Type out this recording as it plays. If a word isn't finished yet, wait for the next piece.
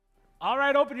All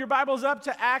right, open your Bibles up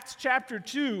to Acts chapter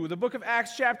 2. The book of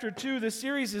Acts chapter 2, the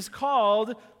series is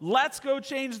called Let's Go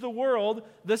Change the World.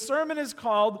 The sermon is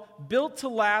called Built to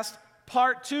Last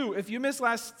Part 2. If you missed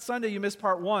last Sunday, you missed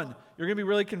Part 1. You're going to be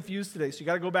really confused today, so you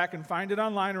got to go back and find it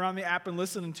online or on the app and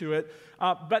listen to it.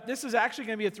 But this is actually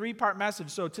going to be a three-part message.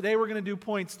 So today we're going to do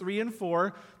points 3 and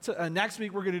 4. Next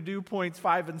week we're going to do points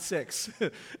 5 and 6.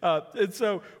 And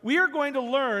so we are going to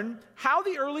learn how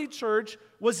the early church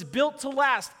was built to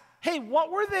last. Hey, what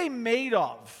were they made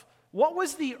of? What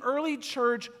was the early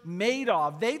church made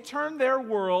of? They turned their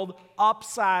world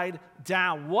upside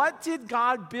down. What did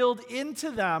God build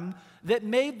into them that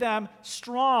made them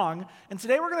strong? And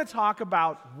today we're going to talk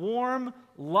about warm,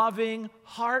 loving,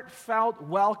 heartfelt,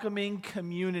 welcoming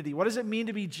community. What does it mean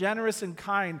to be generous and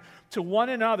kind to one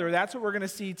another? That's what we're going to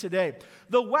see today.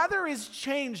 The weather is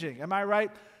changing, am I right?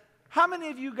 How many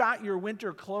of you got your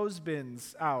winter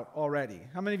clothesbins out already?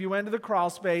 How many of you went to the crawl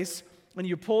space and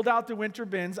you pulled out the winter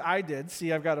bins? I did.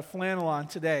 See, I've got a flannel on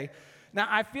today. Now,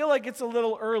 I feel like it's a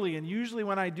little early, and usually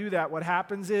when I do that, what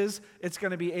happens is it's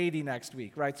going to be 80 next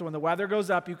week, right? So when the weather goes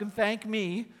up, you can thank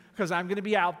me because I'm going to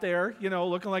be out there,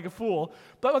 looking like a fool.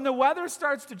 But when the weather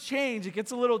starts to change, it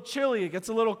gets a little chilly, it gets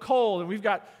a little cold, and we've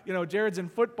got, Jared's in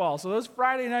football. So those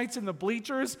Friday nights in the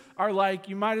bleachers are like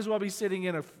you might as well be sitting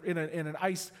in an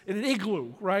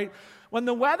igloo, right? When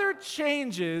the weather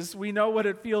changes, we know what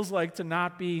it feels like to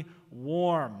not be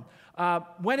warm.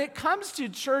 When it comes to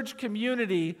church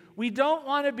community, we don't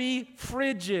want to be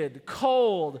frigid,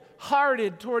 cold,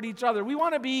 hearted toward each other. We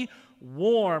want to be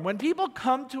warm. When people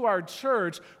come to our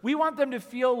church, we want them to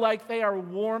feel like they are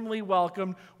warmly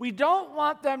welcomed. We don't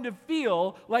want them to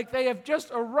feel like they have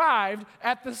just arrived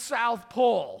at the South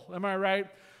Pole. Am I right?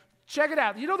 Check it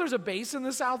out. There's a base in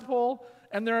the South Pole,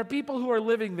 and there are people who are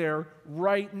living there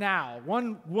right now.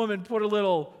 One woman put a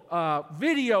little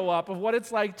video up of what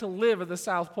it's like to live at the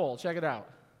South Pole. Check it out.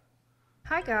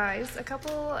 Hi guys, a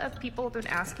couple of people have been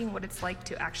asking what it's like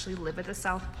to actually live at the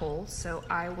South Pole, so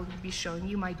I will be showing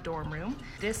you my dorm room.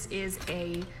 This is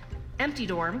a empty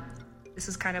dorm. This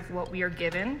is kind of what we are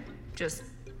given, just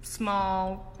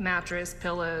small mattress,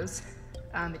 pillows.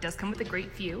 It does come with a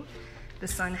great view. The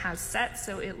sun has set,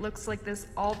 so it looks like this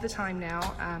all the time now.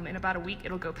 In about a week,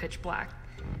 it'll go pitch black.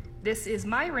 This is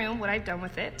my room, what I've done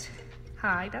with it.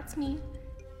 Hi, that's me.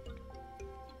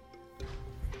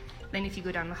 Then if you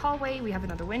go down the hallway, we have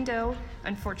another window.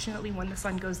 Unfortunately, when the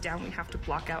sun goes down, we have to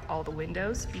block out all the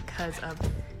windows because of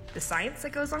the science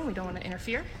that goes on. We don't want to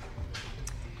interfere.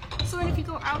 So then if you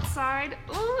go outside,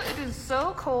 it is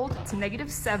so cold. It's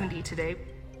 -70 today.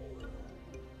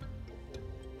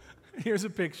 Here's a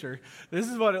picture. This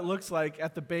is what it looks like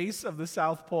at the base of the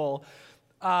South Pole.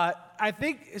 I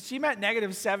think she meant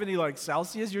 -70 like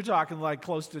Celsius. You're talking like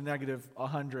close to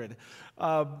 -100.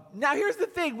 Now here's the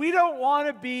thing. We don't want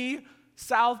to be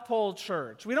South Pole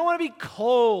Church. We don't want to be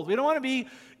cold. We don't want to be,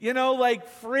 like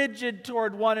frigid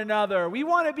toward one another. We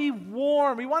want to be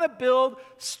warm. We want to build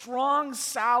strong,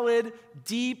 solid,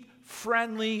 deep,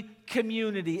 friendly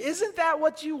community. Isn't that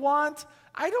what you want?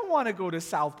 I don't want to go to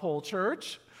South Pole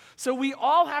Church. So we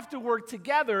all have to work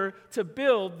together to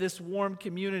build this warm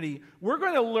community. We're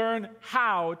going to learn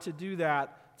how to do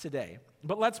that today.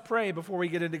 But let's pray before we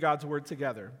get into God's Word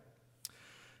together.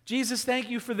 Jesus,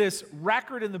 thank you for this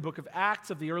record in the book of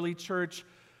Acts of the early church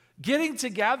getting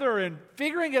together and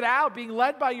figuring it out, being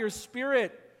led by your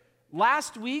Spirit.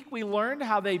 Last week we learned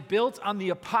how they built on the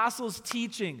apostles'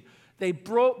 teaching. They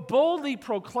boldly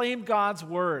proclaimed God's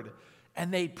Word,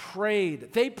 and they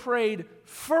prayed. They prayed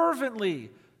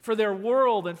fervently for their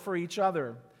world and for each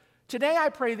other. Today I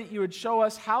pray that you would show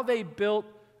us how they built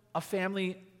a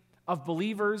family of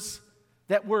believers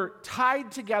that were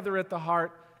tied together at the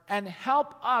heart, and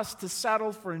help us to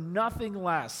settle for nothing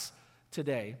less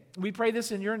today. We pray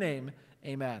this in your name.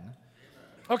 Amen.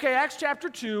 Okay, Acts chapter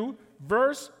 2,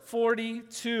 verse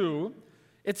 42.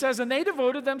 It says, "And they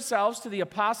devoted themselves to the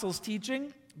apostles'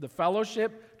 teaching, the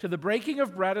fellowship, to the breaking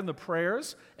of bread and the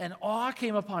prayers, and awe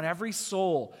came upon every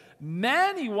soul.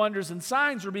 Many wonders and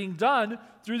signs were being done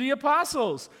through the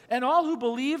apostles, and all who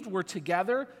believed were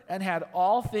together and had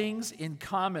all things in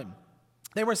common.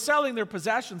 They were selling their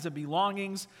possessions and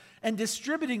belongings and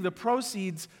distributing the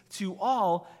proceeds to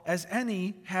all as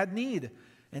any had need.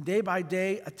 And day by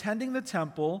day, attending the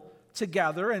temple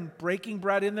together and breaking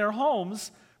bread in their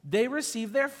homes, they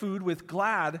received their food with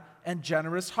glad and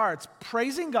generous hearts,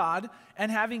 praising God and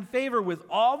having favor with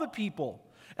all the people.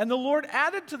 And the Lord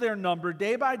added to their number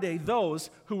day by day those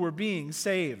who were being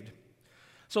saved."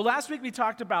 So last week we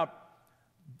talked about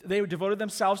they devoted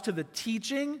themselves to the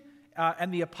teaching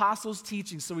and the apostles'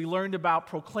 teaching. So we learned about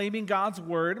proclaiming God's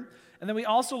word, and then we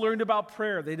also learned about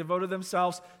prayer. They devoted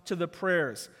themselves to the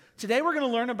prayers. Today we're going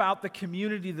to learn about the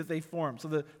community that they formed. So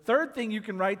the third thing you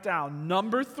can write down,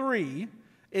 number 3,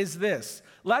 is this.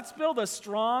 Let's build a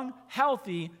strong,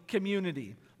 healthy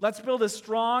community. Let's build a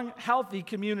strong, healthy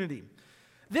community.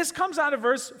 This comes out of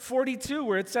verse 42,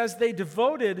 where it says they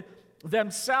devoted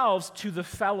themselves to the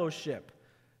fellowship,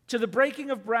 to the breaking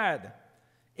of bread.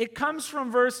 It comes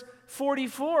from verse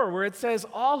 44, where it says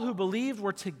all who believed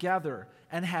were together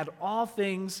and had all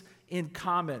things in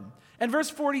common. And verse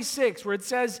 46, where it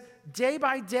says day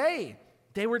by day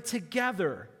they were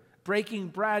together, breaking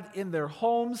bread in their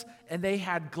homes, and they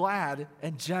had glad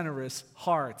and generous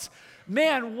hearts.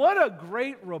 Man, what a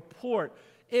great report.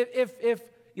 If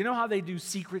you know how they do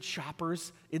secret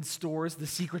shoppers in stores? The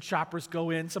secret shoppers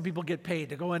go in. Some people get paid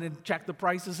to go in and check the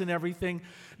prices and everything.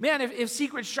 Man, if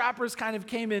secret shoppers kind of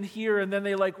came in here and then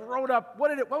they wrote up,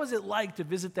 what was it like to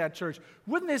visit that church?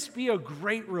 Wouldn't this be a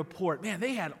great report? Man,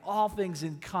 they had all things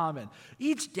in common.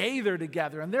 Each day they're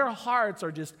together and their hearts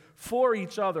are just for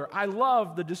each other. I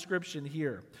love the description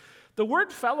here. The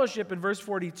word fellowship in verse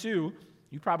 42,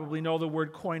 you probably know the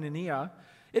word koinonia.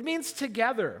 It means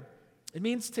together. It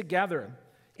means together.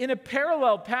 In a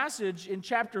parallel passage in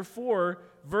chapter 4,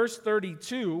 verse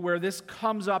 32, where this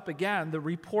comes up again, the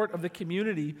report of the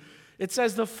community, it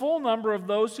says, the full number of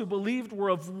those who believed were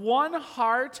of one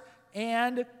heart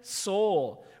and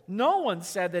soul. No one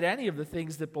said that any of the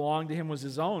things that belonged to him was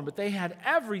his own, but they had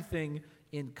everything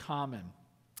in common.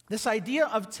 This idea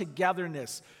of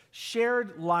togetherness,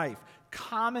 shared life,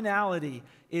 commonality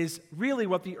is really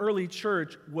what the early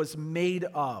church was made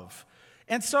of.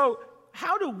 And so,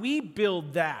 how do we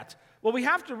build that? Well, we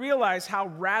have to realize how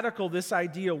radical this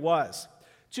idea was.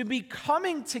 To be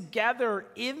coming together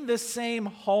in the same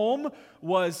home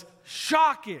was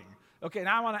shocking. Okay,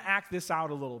 now I want to act this out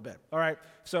a little bit. All right,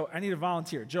 so I need a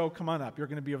volunteer. Joe, come on up. You're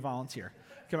going to be a volunteer.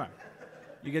 Come on.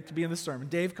 You get to be in the sermon.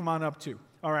 Dave, come on up too.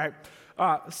 All right.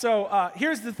 So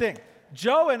here's the thing.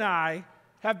 Joe and I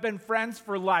have been friends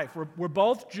for life. We're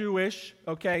both Jewish,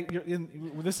 okay?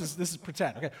 This is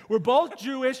pretend, okay? We're both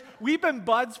Jewish. We've been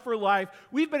buds for life.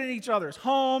 We've been in each other's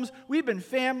homes. We've been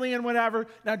family and whatever.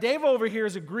 Now, Dave over here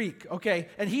is a Greek, okay?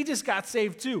 And he just got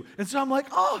saved too. And so I'm like,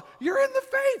 oh, you're in the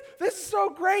faith. This is so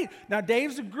great. Now,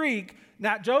 Dave's a Greek.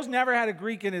 Now, Joe's never had a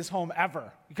Greek in his home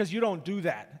ever, because you don't do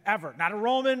that, ever. Not a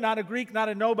Roman, not a Greek, not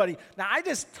a nobody. Now, I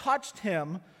just touched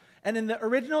him. And in the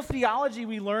original theology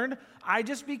we learned, I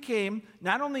just became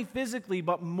not only physically,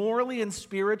 but morally and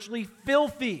spiritually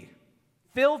filthy.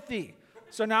 Filthy.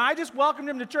 So now I just welcomed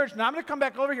him to church. Now I'm going to come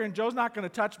back over here and Joe's not going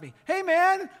to touch me. Hey,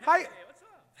 man. Hi. Hey, what's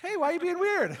up? Hey, why are you being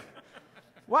weird?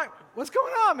 What's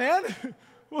going on, man?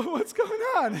 What's going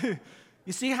on?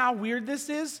 You see how weird this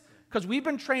is? Because we've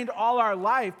been trained all our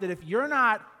life that if you're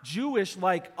not Jewish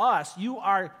like us,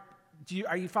 are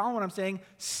you following what I'm saying?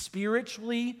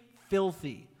 Spiritually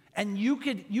filthy. And you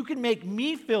can make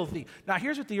me filthy. Now,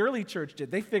 here's what the early church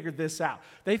did. They figured this out.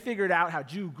 They figured out how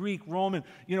Jew, Greek, Roman,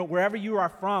 wherever you are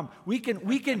from, we can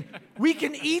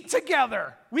eat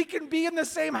together. We can be in the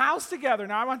same house together.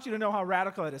 Now, I want you to know how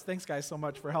radical it is. Thanks, guys, so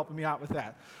much for helping me out with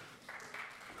that.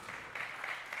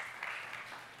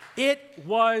 It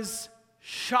was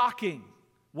shocking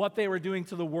what they were doing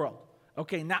to the world.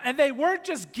 Okay, now, and they weren't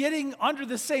just getting under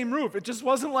the same roof. It just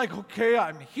wasn't like, okay,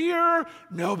 I'm here,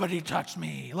 nobody touch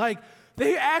me. Like,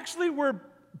 they actually were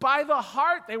by the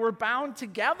heart. They were bound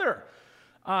together.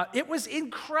 It was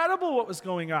incredible what was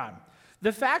going on.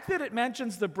 The fact that it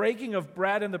mentions the breaking of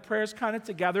bread and the prayers kind of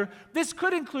together, this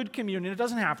could include communion. It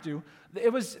doesn't have to.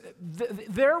 It was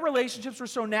their relationships were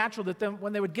so natural that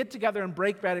when they would get together and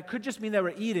break bread, it could just mean they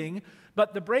were eating,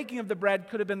 but the breaking of the bread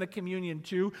could have been the communion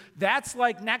too. That's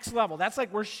like next level. That's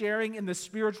like we're sharing in the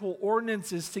spiritual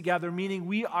ordinances together, meaning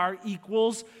we are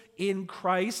equals in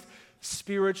Christ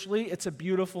spiritually. It's a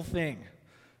beautiful thing.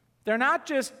 They're not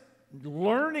just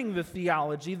learning the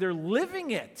theology, they're living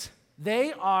it.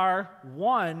 They are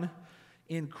one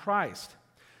in Christ.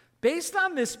 Based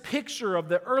on this picture of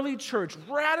the early church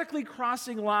radically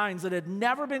crossing lines that had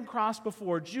never been crossed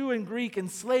before, Jew and Greek and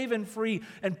slave and free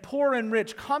and poor and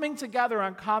rich coming together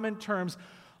on common terms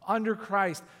under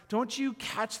Christ, don't you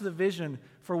catch the vision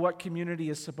for what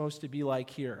community is supposed to be like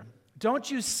here?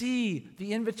 Don't you see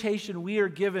the invitation we are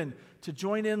given to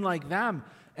join in like them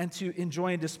and to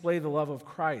enjoy and display the love of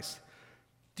Christ?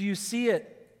 Do you see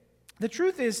it? The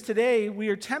truth is, today we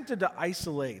are tempted to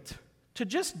isolate, to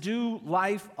just do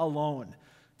life alone,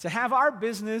 to have our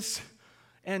business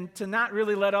and to not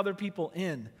really let other people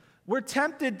in. We're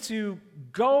tempted to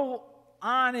go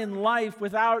on in life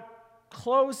without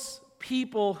close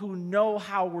people who know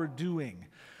how we're doing.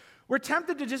 We're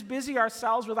tempted to just busy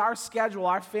ourselves with our schedule,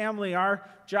 our family, our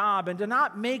job, and to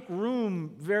not make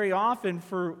room very often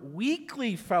for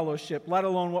weekly fellowship, let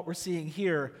alone what we're seeing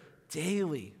here,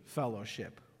 daily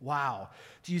fellowship. Wow.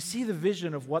 Do you see the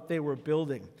vision of what they were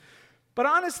building? But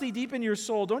honestly, deep in your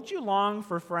soul, don't you long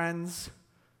for friends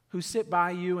who sit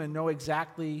by you and know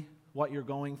exactly what you're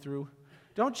going through?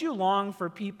 Don't you long for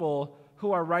people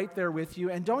who are right there with you?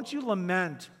 And don't you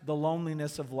lament the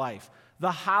loneliness of life,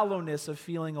 the hollowness of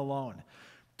feeling alone?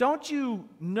 Don't you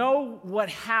know what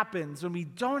happens when we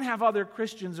don't have other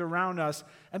Christians around us?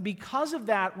 And because of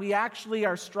that, we actually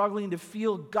are struggling to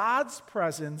feel God's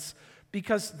presence,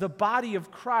 because the body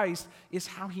of Christ is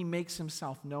how he makes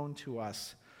himself known to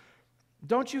us.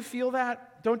 Don't you feel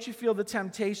that? Don't you feel the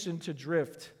temptation to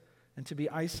drift and to be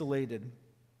isolated?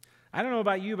 I don't know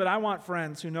about you, but I want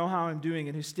friends who know how I'm doing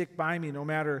and who stick by me no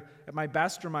matter at my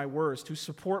best or my worst, who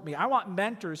support me. I want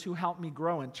mentors who help me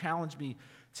grow and challenge me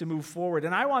to move forward.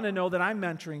 And I want to know that I'm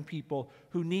mentoring people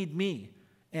who need me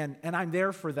and I'm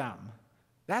there for them.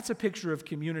 That's a picture of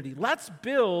community. Let's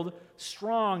build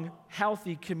strong,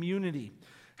 healthy community.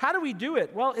 How do we do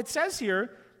it? Well, it says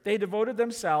here they devoted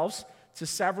themselves to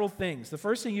several things. The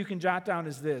first thing you can jot down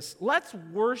is this: let's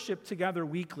worship together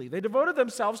weekly. They devoted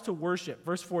themselves to worship.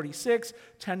 Verse 46,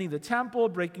 tending the temple,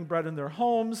 breaking bread in their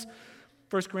homes.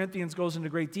 1 Corinthians goes into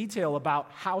great detail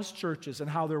about house churches and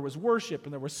how there was worship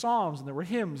and there were psalms and there were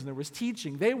hymns and there was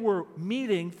teaching. They were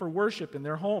meeting for worship in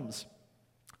their homes.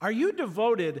 Are you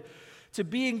devoted to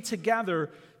being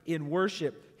together in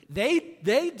worship? They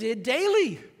did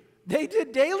daily. They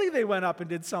did daily. They went up and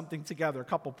did something together, a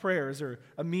couple prayers or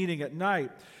a meeting at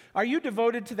night. Are you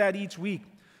devoted to that each week?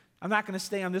 I'm not going to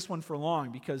stay on this one for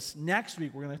long, because next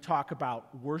week we're going to talk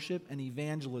about worship and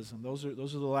evangelism. Those are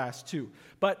the last two.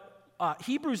 But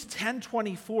Hebrews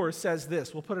 10:24 says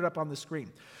this. We'll put it up on the screen.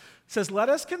 It says, let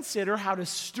us consider how to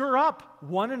stir up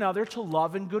one another to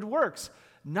love and good works,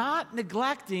 not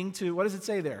neglecting to, what does it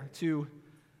say there? To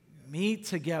meet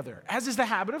together, as is the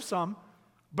habit of some,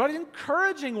 but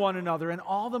encouraging one another, and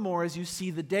all the more as you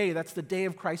see the day, that's the day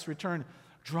of Christ's return,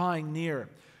 drawing near.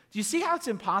 Do you see how it's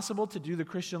impossible to do the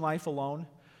Christian life alone?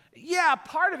 Yeah,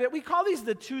 part of it. We call these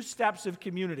the two steps of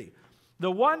community.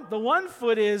 The one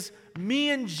foot is me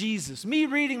and Jesus, me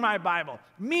reading my Bible,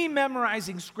 me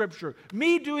memorizing Scripture,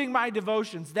 me doing my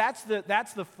devotions. That's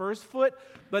the first foot.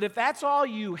 But if that's all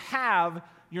you have,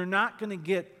 you're not going to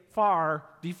get far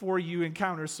before you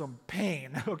encounter some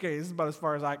pain. Okay, this is about as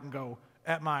far as I can go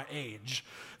at my age.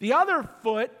 The other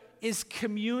foot is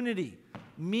community,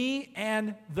 me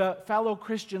and the fellow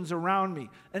Christians around me.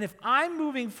 And if I'm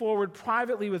moving forward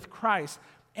privately with Christ,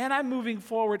 and I'm moving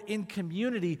forward in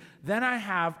community, then I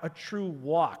have a true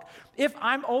walk. If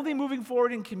I'm only moving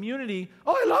forward in community,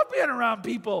 I love being around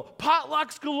people,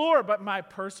 potlucks galore, but my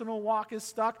personal walk is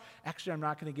stuck, actually I'm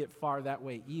not going to get far that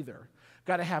way either.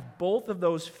 Got to have both of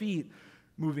those feet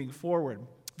moving forward.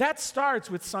 That starts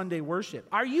with Sunday worship.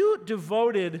 Are you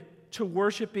devoted to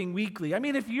worshiping weekly? I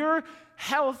mean, if you're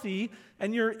healthy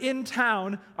and you're in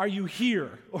town, are you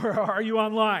here or are you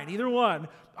online? Either one.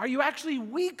 Are you actually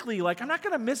weekly? Like, I'm not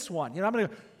going to miss one. I'm going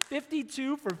to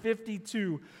 52 for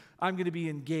 52. I'm going to be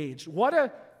engaged. What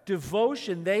a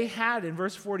devotion they had in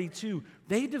verse 42.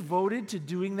 They devoted to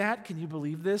doing that, can you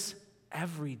believe this?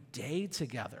 Every day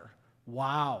together.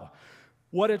 Wow.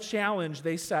 What a challenge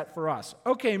they set for us.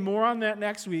 Okay, more on that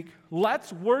next week.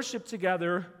 Let's worship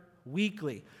together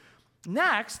weekly.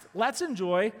 Next, let's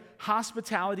enjoy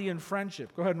hospitality and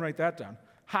friendship. Go ahead and write that down.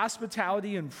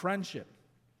 Hospitality and friendship.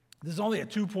 This is only a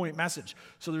 2-point message,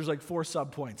 so there's like 4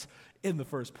 subpoints in the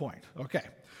first point. Okay,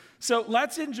 so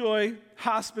let's enjoy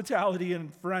hospitality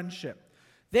and friendship.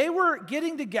 They were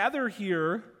getting together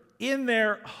here in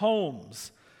their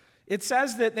homes. It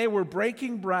says that they were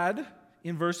breaking bread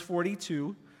in verse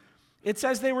 42. It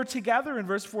says they were together in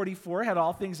verse 44, had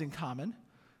all things in common.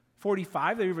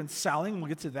 45, they were even selling, we'll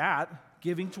get to that,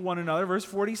 giving to one another. Verse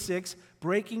 46,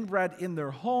 breaking bread in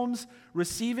their homes,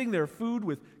 receiving their food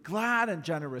with glad and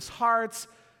generous hearts.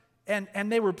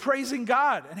 And they were praising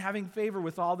God and having favor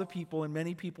with all the people, and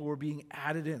many people were being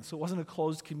added in. So it wasn't a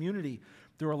closed community.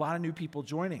 There were a lot of new people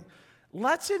joining.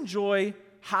 Let's enjoy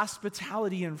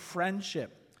hospitality and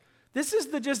friendship. This is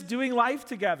the just doing life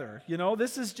together,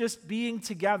 This is just being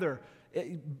together.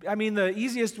 I mean, the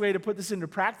easiest way to put this into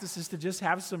practice is to just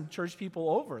have some church people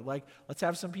over. Like, let's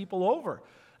have some people over.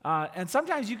 And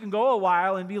sometimes you can go a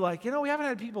while and be like, we haven't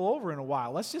had people over in a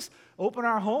while. Let's just open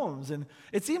our homes. And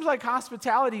it seems like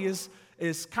hospitality is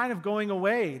is kind of going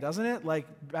away, doesn't it? Like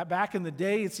back in the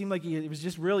day, it seemed like it was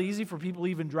just real easy for people to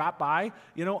even drop by,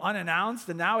 unannounced.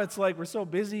 And now it's like we're so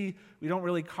busy, we don't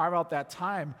really carve out that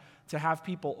time to have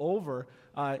people over,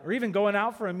 or even going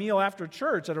out for a meal after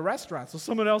church at a restaurant. So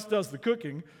someone else does the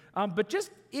cooking. But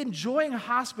just enjoying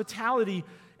hospitality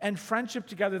and friendship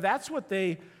together, that's what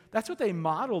they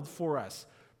modeled for us.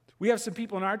 We have some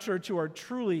people in our church who are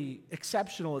truly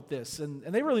exceptional at this, and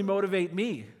they really motivate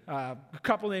me. A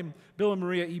couple named Bill and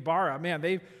Maria Ibarra, man,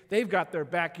 they've got their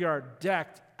backyard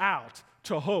decked out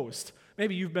to host.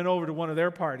 Maybe you've been over to one of their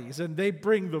parties, and they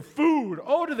bring the food.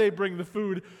 Oh, do they bring the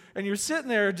food? And you're sitting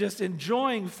there just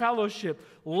enjoying fellowship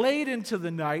late into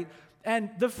the night, and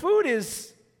the food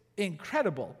is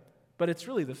incredible, but it's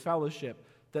really the fellowship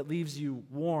that leaves you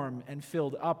warm and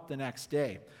filled up the next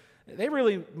day. They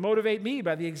really motivate me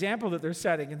by the example that they're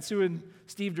setting. And Sue and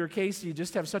Steve Durcasey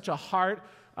just have such a heart.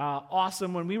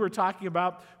 Awesome. When we were talking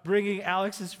about bringing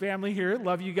Alex's family here,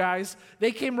 love you guys,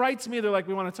 they came right to me. They're like,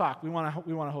 we want to talk. We want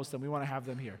to host them. We want to have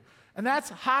them here. And that's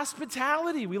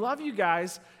hospitality. We love you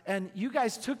guys. And you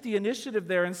guys took the initiative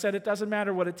there and said, it doesn't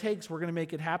matter what it takes. We're going to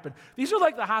make it happen. These are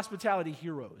like the hospitality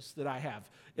heroes that I have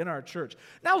in our church.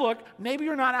 Now look, maybe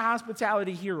you're not a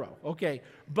hospitality hero, okay?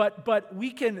 But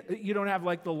we can, you don't have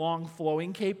like the long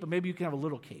flowing cape, but maybe you can have a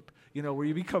little cape, where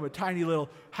you become a tiny little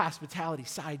hospitality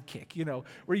sidekick,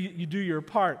 where you do your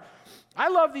part. I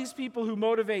love these people who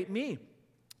motivate me.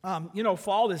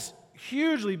 Fall is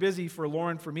hugely busy for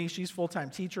Lauren, for me. She's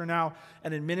full-time teacher now,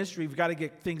 and in ministry, we've got to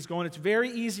get things going. It's very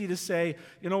easy to say,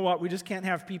 you know what, we just can't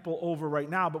have people over right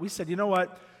now. But we said, you know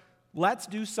what, let's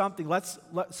do something.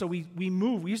 So we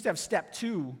moved. We used to have step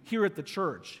 2 here at the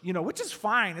church, which is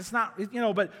fine. It's not,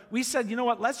 but we said, you know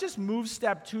what, let's just move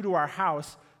step 2 to our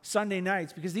house Sunday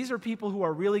nights, because these are people who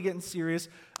are really getting serious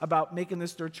about making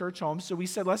this their church home. So we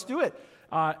said, let's do it.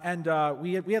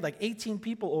 We had like 18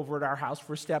 people over at our house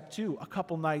for step 2 a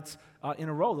couple nights in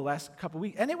a row the last couple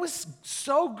weeks. And it was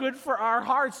so good for our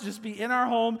hearts to just be in our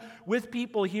home with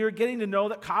people here, getting to know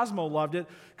that Cosmo loved it.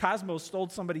 Cosmo stole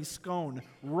somebody's scone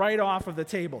right off of the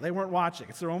table. They weren't watching.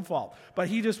 It's their own fault. But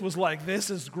he just was like, this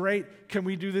is great. Can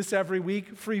we do this every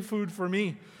week? Free food for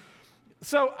me.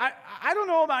 So I don't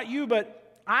know about you, but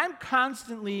I'm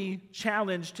constantly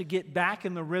challenged to get back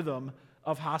in the rhythm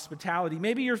of hospitality.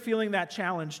 Maybe you're feeling that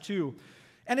challenge too.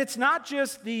 And it's not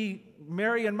just the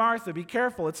Mary and Martha, be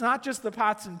careful. It's not just the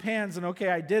pots and pans and okay,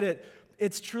 I did it.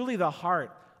 It's truly the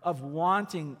heart of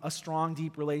wanting a strong,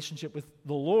 deep relationship with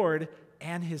the Lord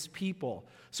and his people.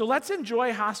 So let's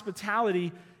enjoy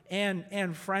hospitality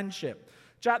and friendship.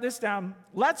 Jot this down.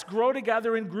 Let's grow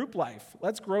together in group life.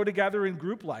 Let's grow together in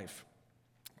group life.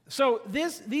 So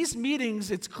these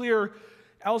meetings, it's clear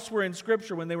elsewhere in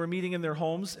Scripture when they were meeting in their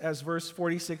homes, as verse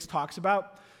 46 talks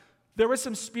about, there was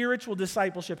some spiritual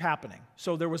discipleship happening.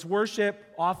 So there was worship,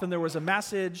 often there was a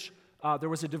message, there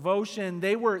was a devotion.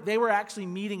 They were actually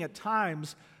meeting at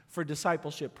times for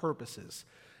discipleship purposes.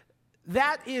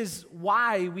 That is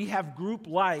why we have group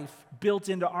life built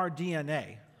into our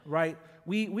DNA, right?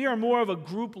 We are more of a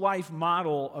group life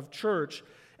model of church,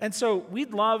 and so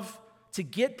we'd love to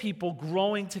get people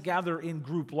growing together in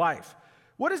group life.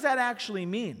 What does that actually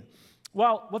mean?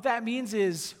 Well, what that means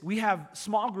is we have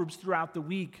small groups throughout the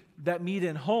week that meet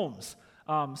in homes.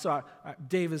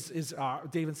 Dave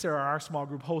and Sarah are our small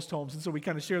group host homes, and so we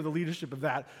kind of share the leadership of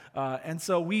that. And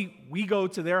so we go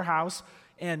to their house,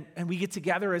 and we get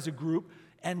together as a group,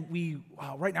 and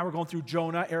right now we're going through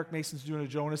Jonah. Eric Mason's doing a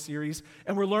Jonah series,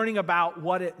 and we're learning about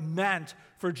what it meant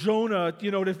for Jonah,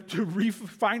 to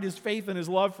find his faith and his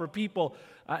love for people.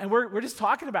 And we're just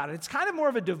talking about it. It's kind of more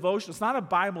of a devotion. It's not a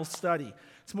Bible study.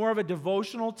 It's more of a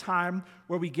devotional time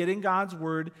where we get in God's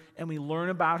Word and we learn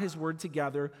about His Word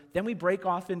together. Then we break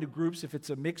off into groups, if it's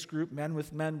a mixed group, men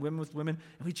with men, women with women,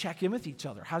 and we check in with each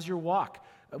other. How's your walk?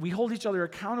 We hold each other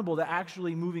accountable to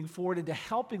actually moving forward and to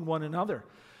helping one another.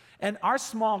 And our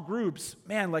small groups,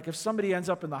 man, like if somebody ends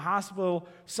up in the hospital,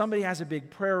 somebody has a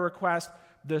big prayer request,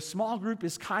 the small group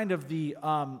is kind of the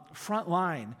front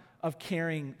line of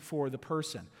caring for the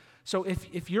person. So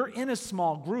if you're in a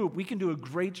small group, we can do a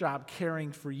great job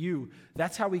caring for you.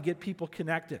 That's how we get people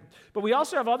connected. But we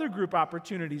also have other group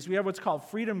opportunities. We have what's called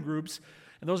freedom groups,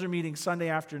 and those are meeting Sunday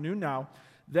afternoon now.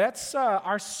 That's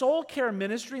our soul care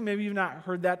ministry. Maybe you've not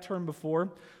heard that term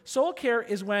before. Soul care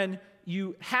is when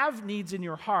you have needs in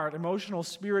your heart, emotional,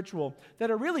 spiritual, that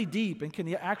are really deep and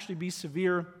can actually be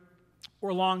severe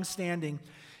or long-standing.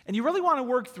 And you really want to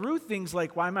work through things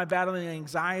like, why am I battling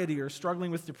anxiety or struggling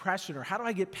with depression, or how do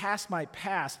I get past my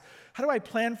past? How do I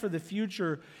plan for the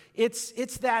future? It's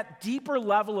that deeper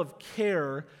level of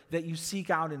care that you seek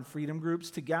out in freedom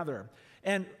groups together.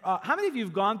 And how many of you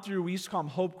have gone through, we used to call them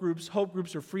hope groups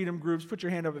or freedom groups? Put your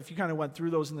hand up if you kind of went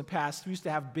through those in the past. We used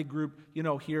to have a big group,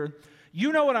 here.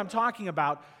 You know what I'm talking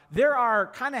about. There are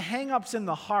kind of hang-ups in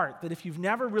the heart that if you've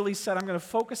never really said, I'm going to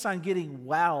focus on getting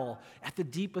well at the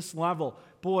deepest level,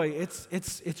 boy,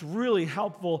 it's really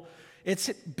helpful. It's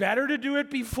better to do it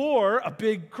before a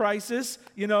big crisis,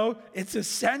 It's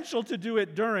essential to do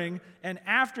it during and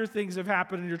after things have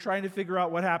happened and you're trying to figure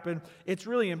out what happened. It's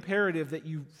really imperative that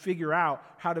you figure out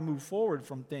how to move forward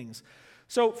from things.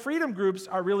 So freedom groups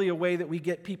are really a way that we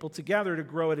get people together to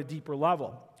grow at a deeper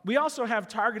level. We also have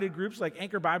targeted groups like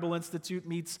Anchor Bible Institute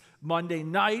meets Monday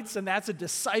nights, and that's a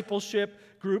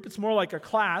discipleship group. It's more like a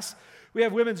class. We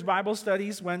have women's Bible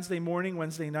studies Wednesday morning,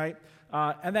 Wednesday night.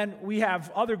 And then we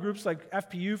have other groups like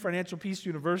FPU, Financial Peace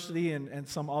University, and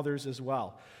some others as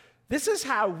well. This is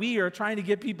how we are trying to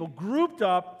get people grouped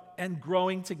up and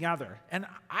growing together. And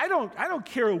I don't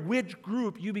care which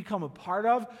group you become a part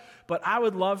of, but I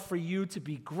would love for you to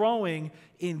be growing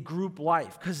in group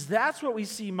life, because that's what we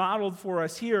see modeled for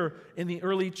us here in the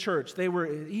early church. They were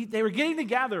getting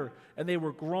together and they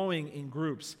were growing in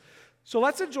groups. So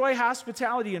let's enjoy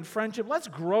hospitality and friendship. Let's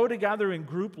grow together in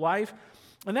group life.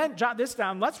 And then jot this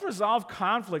down. Let's resolve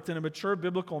conflict in a mature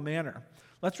biblical manner.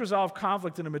 Let's resolve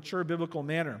conflict in a mature biblical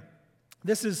manner.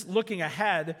 This is looking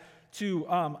ahead to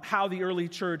how the early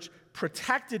church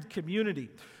protected community.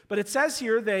 But it says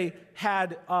here they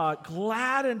had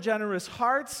glad and generous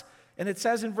hearts. And it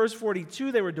says in verse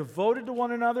 42, they were devoted to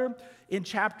one another. In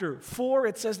chapter 4,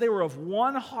 it says they were of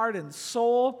one heart and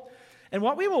soul. And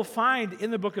what we will find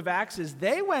in the book of Acts is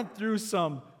they went through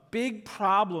some big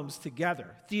problems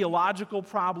together. Theological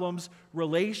problems,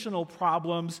 relational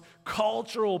problems,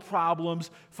 cultural problems,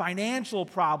 financial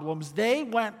problems. They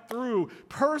went through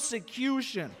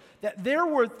persecution. That there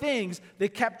were things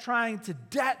that kept trying to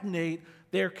detonate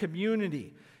their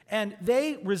community. And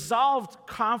they resolved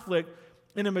conflict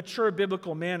in a mature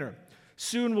biblical manner.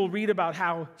 Soon we'll read about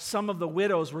how some of the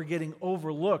widows were getting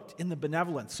overlooked in the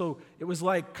benevolence. So it was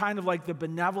kind of like the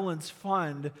benevolence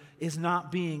fund is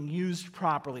not being used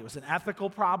properly. It was an ethical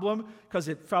problem because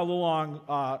it fell along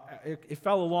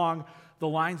the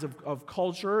lines of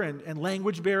culture and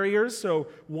language barriers. So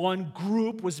one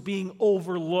group was being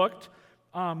overlooked,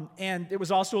 and it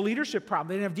was also a leadership problem.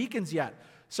 They didn't have deacons yet.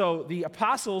 So the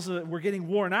apostles were getting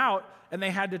worn out, and they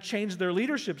had to change their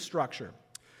leadership structure.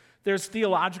 There's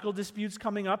theological disputes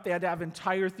coming up. They had to have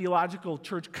entire theological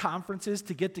church conferences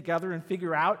to get together and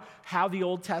figure out how the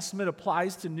Old Testament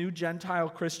applies to new Gentile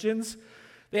Christians.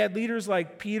 They had leaders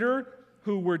like Peter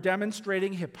who were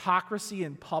demonstrating hypocrisy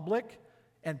in public,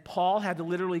 and Paul had to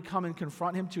literally come and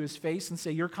confront him to his face and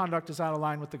say, your conduct is out of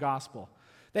line with the gospel.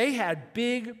 They had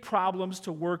big problems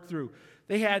to work through.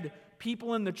 They had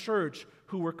people in the church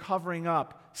who were covering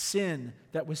up sin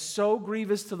that was so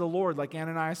grievous to the Lord, like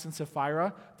Ananias and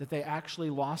Sapphira, that they actually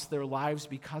lost their lives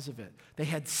because of it. They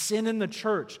had sin in the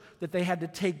church that they had to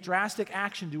take drastic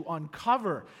action to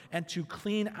uncover and to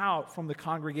clean out from the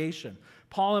congregation.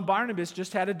 Paul and Barnabas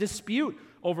just had a dispute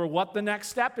over what the next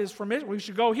step is from it. We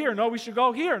should go here. No, we should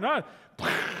go here. No,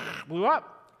 blew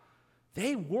up.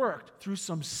 They worked through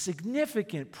some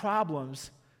significant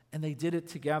problems, and they did it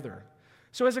together.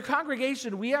 So as a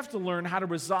congregation, we have to learn how to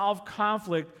resolve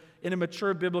conflict in a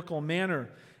mature biblical manner.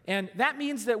 And that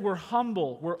means that we're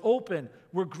humble, we're open,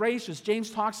 we're gracious. James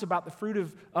talks about the fruit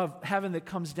of heaven that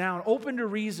comes down. Open to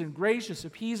reason, gracious,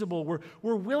 appeasable.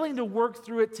 We're willing to work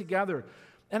through it together.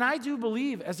 And I do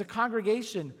believe as a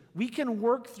congregation, we can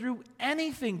work through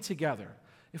anything together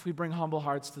if we bring humble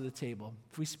hearts to the table,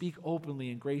 if we speak openly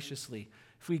and graciously,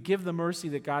 if we give the mercy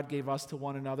that God gave us to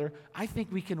one another. I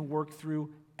think we can work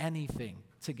through anything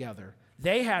together.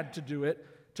 They had to do it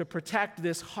to protect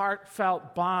this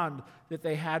heartfelt bond that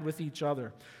they had with each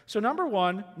other. So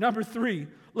number three,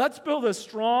 let's build a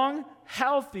strong,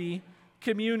 healthy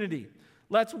community.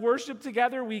 Let's worship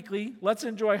together weekly. Let's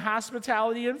enjoy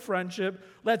hospitality and friendship.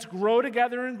 Let's grow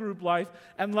together in group life.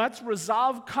 And let's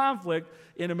resolve conflict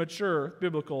in a mature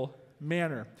biblical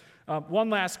manner. One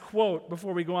last quote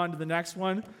before we go on to the next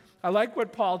one. I like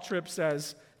what Paul Tripp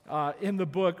says in the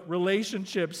book,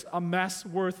 Relationships, A Mess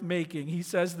Worth Making. He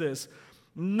says this: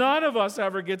 none of us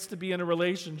ever gets to be in a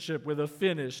relationship with a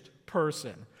finished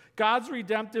person. God's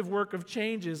redemptive work of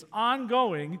change is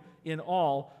ongoing in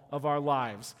all of our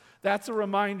lives. That's a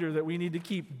reminder that we need to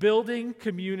keep building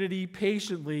community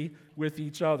patiently with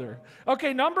each other.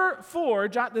 Okay, number 4,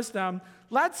 jot this down.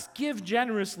 Let's give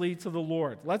generously to the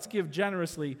Lord. Let's give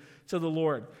generously to the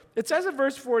Lord. It says in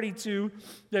verse 42,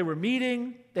 they were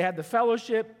meeting, they had the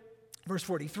fellowship. Verse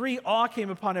 43, awe came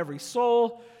upon every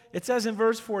soul. It says in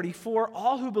verse 44,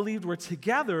 all who believed were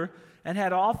together and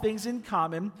had all things in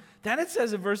common. Then it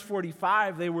says in verse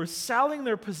 45, they were selling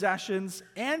their possessions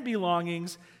and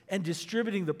belongings and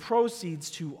distributing the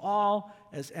proceeds to all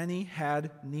as any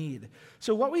had need.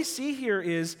 So what we see here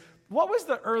is, what was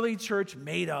the early church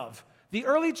made of? The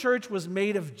early church was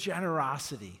made of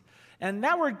generosity. And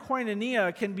that word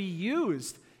koinonia can be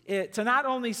used to not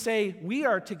only say we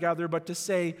are together, but to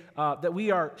say that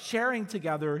we are sharing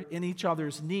together in each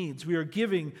other's needs. We are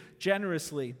giving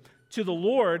generously to the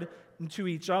Lord and to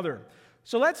each other.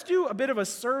 So let's do a bit of a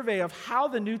survey of how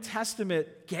the New Testament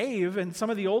gave, and some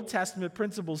of the Old Testament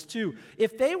principles too.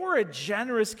 If they were a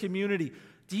generous community,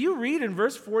 do you read in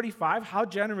verse 45 how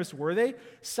generous were they?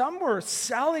 Some were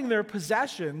selling their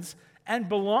possessions and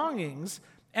belongings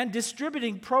and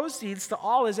distributing proceeds to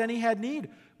all as any had need.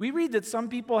 We read that some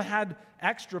people had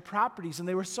extra properties, and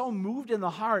they were so moved in the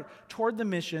heart toward the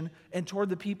mission and toward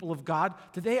the people of God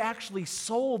that they actually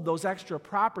sold those extra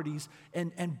properties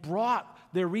and brought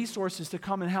their resources to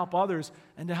come and help others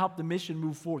and to help the mission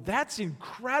move forward. That's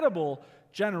incredible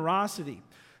generosity.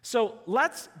 So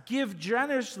let's give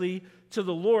generously to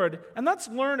the Lord, and let's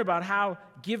learn about how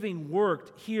giving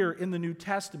worked here in the New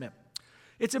Testament.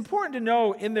 It's important to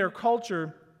know in their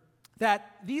culture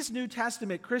that these New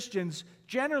Testament Christians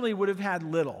generally would have had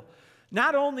little.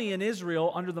 Not only in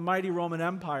Israel under the mighty Roman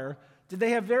Empire did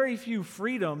they have very few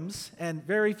freedoms and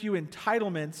very few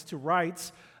entitlements to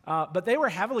rights, but they were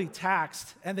heavily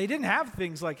taxed, and they didn't have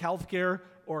things like healthcare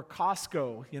or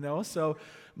Costco, So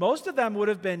most of them would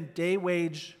have been day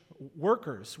wage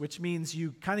workers, which means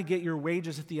you kind of get your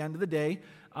wages at the end of the day,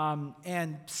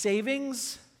 and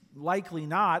savings, likely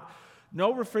not.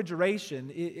 No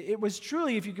refrigeration. It was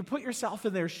truly, if you could put yourself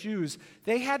in their shoes,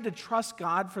 they had to trust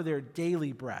God for their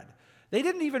daily bread. They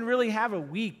didn't even really have a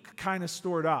week kind of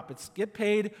stored up. It's get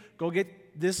paid, go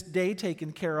get this day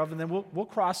taken care of, and then we'll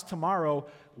cross tomorrow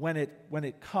when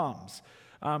it comes.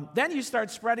 Then you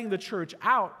start spreading the church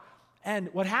out.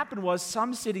 And what happened was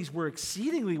some cities were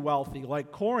exceedingly wealthy,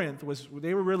 like Corinth,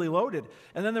 they were really loaded.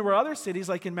 And then there were other cities,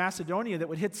 like in Macedonia, that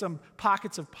would hit some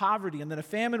pockets of poverty. And then a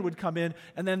famine would come in,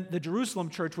 and then the Jerusalem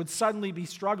church would suddenly be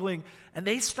struggling. And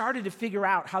they started to figure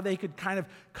out how they could kind of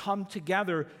come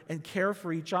together and care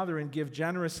for each other and give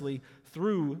generously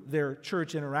through their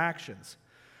church interactions.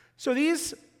 So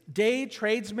these day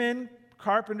tradesmen,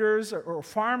 carpenters, or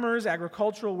farmers,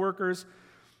 agricultural workers,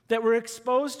 that were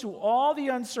exposed to all the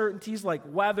uncertainties like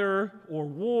weather or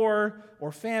war or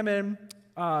famine,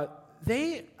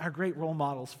 they are great role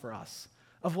models for us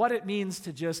of what it means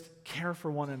to just care for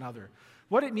one another,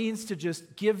 what it means to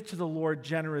just give to the Lord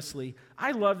generously.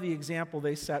 I love the example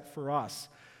they set for us.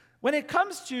 When it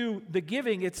comes to the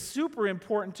giving, it's super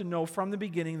important to know from the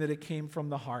beginning that it came from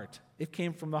the heart. It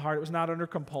came from the heart. It was not under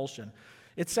compulsion.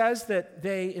 It says that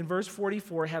they, in verse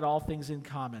 44, had all things in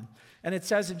common. And it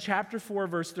says in chapter 4,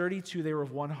 verse 32, they were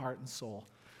of one heart and soul.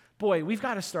 Boy, we've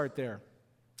got to start there.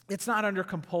 It's not under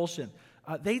compulsion.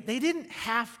 They didn't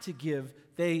have to give.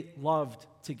 They loved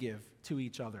to give to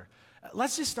each other.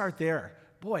 Let's just start there.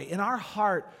 Boy, in our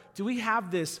heart, do we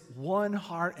have this one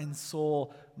heart and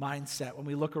soul mindset when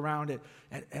we look around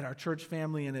at our church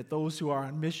family and at those who are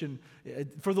on mission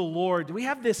for the Lord? Do we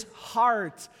have this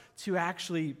heart to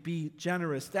actually be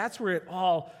generous? That's where it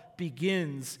all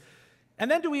begins. And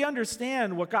then do we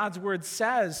understand what God's word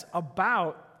says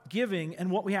about giving and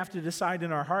what we have to decide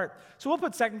in our heart? So we'll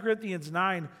put 2 Corinthians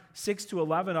 9, 6 to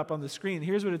 11 up on the screen.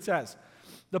 Here's what it says.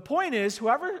 The point is,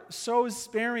 whoever sows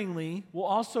sparingly will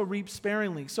also reap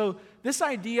sparingly. So this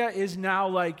idea is now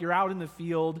like you're out in the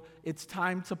field, it's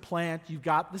time to plant, you've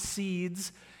got the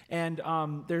seeds, and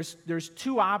there's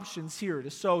two options here.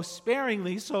 To sow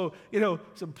sparingly, so,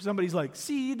 somebody's like,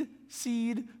 seed,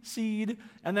 seed, seed,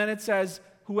 and then it says,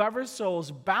 whoever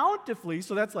sows bountifully,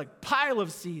 so that's like pile of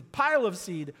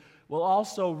seed, will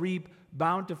also reap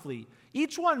bountifully.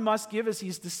 Each one must give as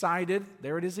he's decided,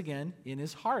 there it is again, in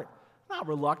his heart. Not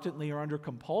reluctantly or under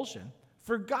compulsion,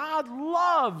 for God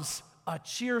loves a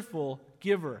cheerful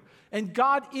giver, and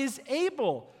God is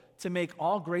able to make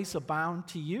all grace abound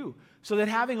to you, so that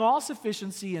having all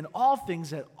sufficiency in all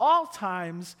things at all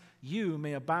times, you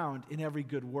may abound in every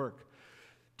good work.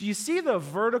 Do you see the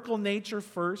vertical nature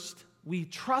first? We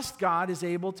trust God is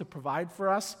able to provide for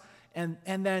us, and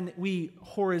then we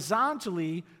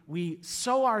horizontally, we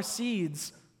sow our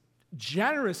seeds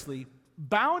generously,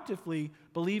 bountifully,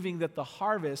 believing that the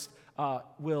harvest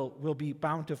will be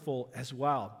bountiful as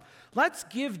well. Let's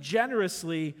give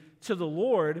generously to the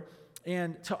Lord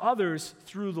and to others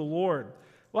through the Lord.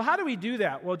 Well, how do we do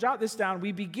that? Well, jot this down.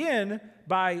 We begin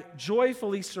by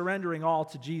joyfully surrendering all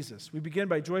to Jesus.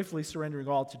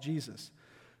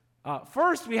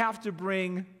 First, we have to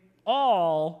bring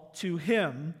all to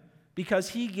Him because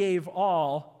he gave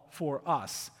all for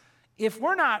us. If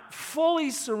we're not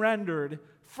fully surrendered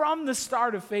from the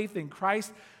start of faith in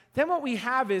Christ, then what we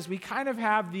have is we kind of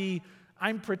have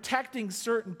I'm protecting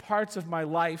certain parts of my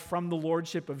life from the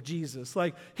lordship of Jesus.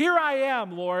 Like, here I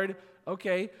am, Lord,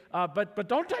 okay, but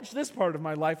don't touch this part of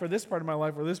my life or this part of my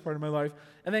life or this part of my life.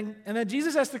 And then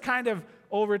Jesus has to kind of,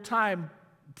 over time,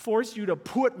 force you to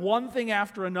put one thing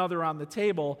after another on the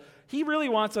table. He really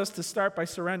wants us to start by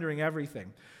surrendering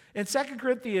everything. In 2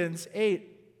 Corinthians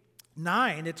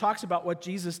 8:9, it talks about what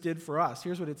Jesus did for us.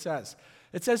 Here's what it says.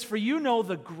 It says, "For you know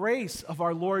the grace of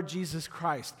our Lord Jesus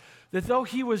Christ, that though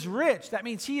he was rich," that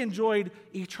means he enjoyed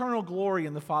eternal glory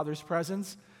in the Father's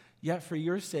presence, "yet for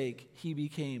your sake he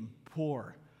became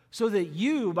poor, so that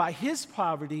you, by his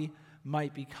poverty,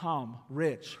 might become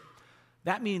rich."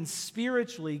 That means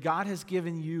spiritually, God has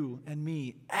given you and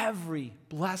me every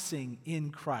blessing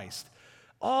in Christ.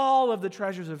 All of the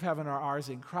treasures of heaven are ours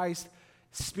in Christ,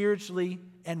 spiritually,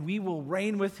 and we will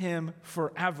reign with him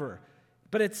forever.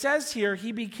 But it says here,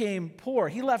 he became poor.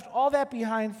 He left all that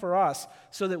behind for us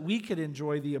so that we could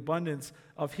enjoy the abundance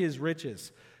of his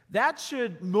riches. That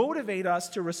should motivate us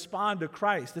to respond to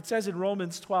Christ. It says in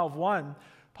Romans 12:1,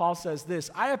 Paul says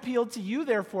this, "I appeal to you,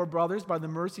 therefore, brothers, by the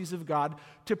mercies of God,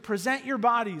 to present your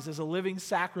bodies as a living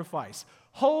sacrifice,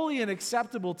 holy and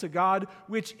acceptable to God,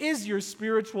 which is your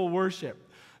spiritual worship."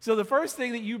 So the first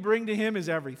thing that you bring to him is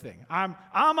everything. I'm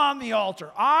on the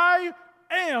altar. I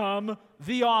am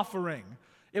the offering.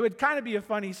 It would kind of be a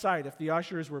funny sight if the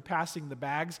ushers were passing the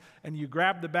bags and you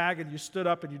grabbed the bag and you stood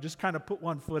up and you just kind of put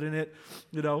one foot in it,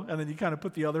 and then you kind of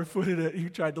put the other foot in it and you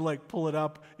tried to pull it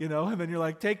up, and then you're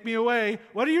like, "Take me away."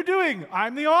 What are you doing?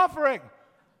 I'm the offering.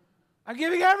 I'm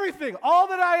giving everything, all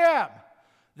that I am.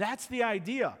 That's the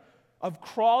idea of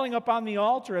crawling up on the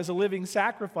altar as a living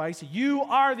sacrifice. You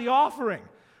are the offering.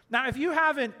 Now, if you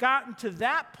haven't gotten to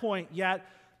that point yet,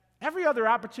 every other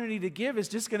opportunity to give is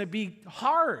just going to be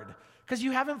hard because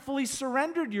you haven't fully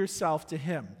surrendered yourself to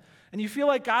him. And you feel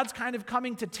like God's kind of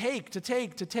coming to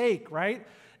take, right?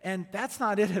 And that's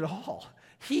not it at all.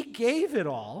 He gave it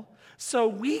all, so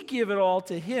we give it all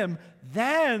to him.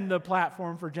 Then the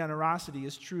platform for generosity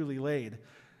is truly laid.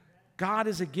 God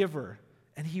is a giver,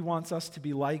 and he wants us to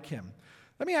be like him.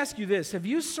 Let me ask you this. Have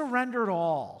you surrendered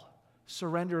all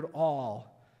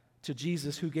to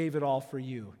Jesus who gave it all for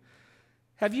you?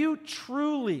 Have you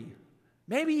truly,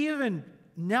 maybe even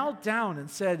knelt down and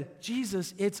said,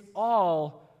 "Jesus, it's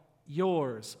all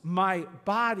yours. My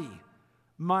body,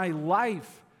 my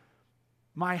life,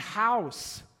 my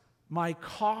house, my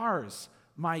cars,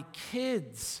 my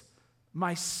kids,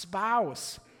 my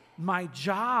spouse, my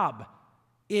job.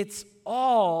 It's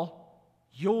all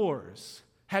yours."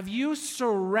 Have you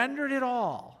surrendered it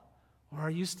all? Or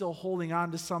are you still holding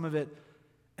on to some of it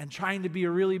and trying to be a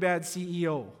really bad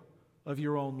CEO of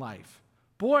your own life?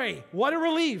 Boy, what a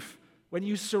relief when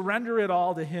you surrender it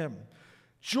all to him.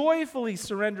 Joyfully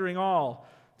surrendering all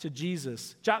to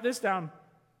Jesus. Jot this down.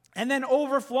 And then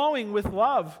overflowing with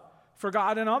love for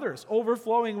God and others.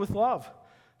 Overflowing with love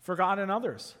for God and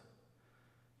others.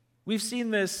 We've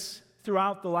seen this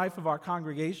throughout the life of our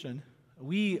congregation.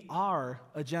 We are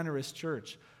a generous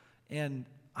church. And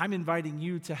I'm inviting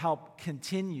you to help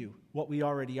continue what we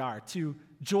already are, to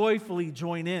joyfully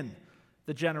join in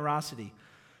the generosity.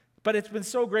 But it's been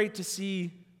so great to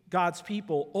see God's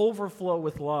people overflow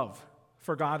with love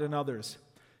for God and others.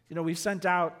 We've sent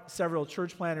out several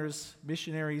church planners,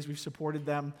 missionaries, we've supported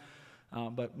them.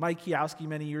 But Mike Kiowski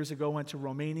many years ago went to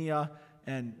Romania,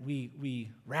 and we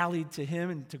rallied to him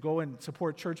and to go and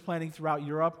support church planting throughout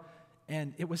Europe.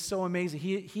 And it was so amazing.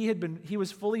 He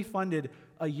was fully funded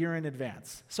a year in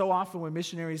advance. So often when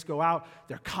missionaries go out,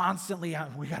 they're constantly,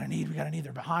 we got a need,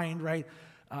 they're behind, right?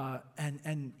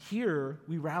 And here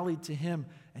we rallied to him,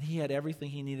 and he had everything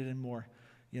he needed and more.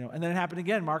 And then it happened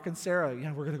again. Mark and Sarah,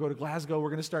 we're going to go to Glasgow. We're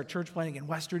going to start church planting in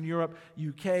Western Europe,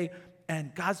 UK,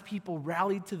 and God's people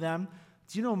rallied to them.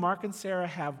 Do you know Mark and Sarah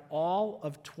have all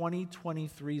of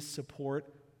 2023's support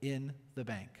in the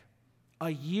bank? A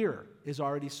year is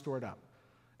already stored up.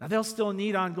 Now, they'll still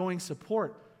need ongoing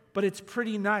support, but it's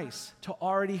pretty nice to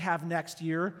already have next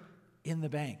year in the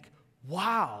bank.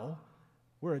 Wow,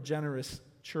 we're a generous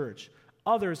church.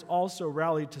 Others also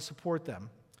rallied to support them,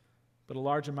 but a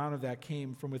large amount of that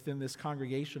came from within this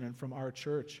congregation and from our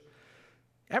church.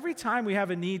 Every time we have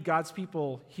a need, God's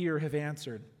people here have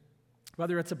answered.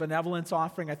 Whether it's a benevolence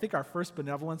offering, I think our first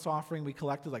benevolence offering, we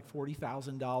collected like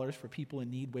 $40,000 for people in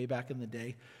need way back in the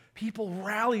day. People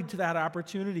rallied to that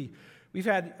opportunity. We've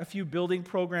had a few building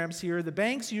programs here. The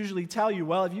banks usually tell you,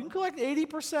 well, if you can collect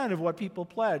 80% of what people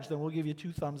pledge, then we'll give you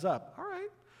 2 thumbs up. All right.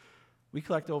 We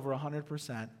collect over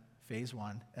 100% phase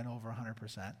 1 and over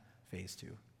 100% phase 2.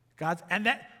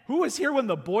 Who was here when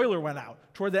the boiler went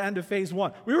out toward the end of phase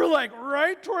 1? We were like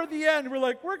right toward the end. We're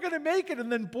like, we're going to make it. And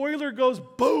then boiler goes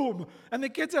boom. And the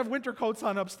kids have winter coats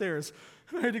on upstairs.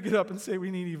 And I had to get up and say,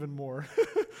 we need even more.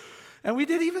 And we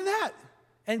did even that.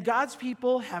 And God's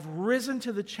people have risen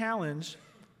to the challenge.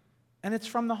 And it's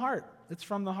from the heart. It's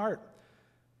from the heart.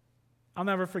 I'll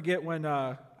never forget when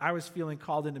I was feeling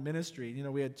called into ministry. You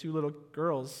know, we had 2 little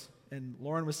girls, and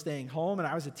Lauren was staying home, and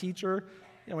I was a teacher.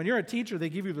 You know, when you're a teacher, they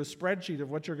give you the spreadsheet of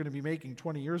what you're going to be making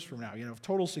 20 years from now,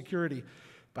 total security.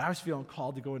 But I was feeling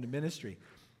called to go into ministry.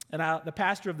 And the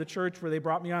pastor of the church where they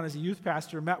brought me on as a youth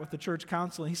pastor met with the church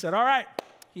council, and he said, all right.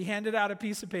 He handed out a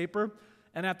piece of paper,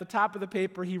 and at the top of the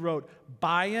paper, he wrote,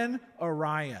 Buy-in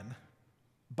Orion.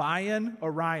 Buy-in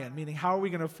Orion, meaning how are we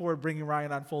going to afford bringing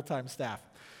Ryan on full-time staff?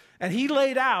 And he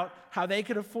laid out how they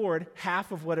could afford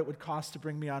half of what it would cost to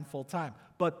bring me on full-time.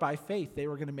 But by faith, they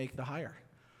were going to make the hire.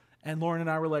 And Lauren and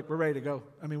I were like, we're ready to go.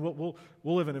 I mean, we'll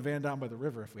live in a van down by the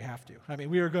river if we have to. I mean,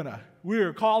 we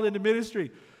were called into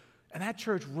ministry. And that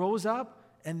church rose up,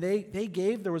 and they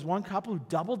gave. There was one couple who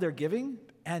doubled their giving,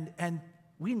 and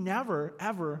we never,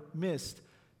 ever missed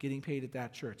getting paid at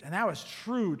that church. And that was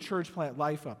true church plant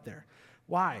life up there.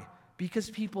 Why? Because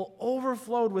people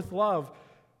overflowed with love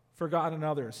for God and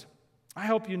others. I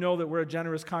hope you know that we're a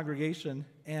generous congregation,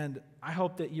 and I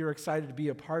hope that you're excited to be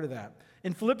a part of that.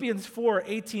 In Philippians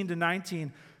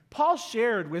 4:18-19, Paul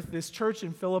shared with this church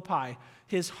in Philippi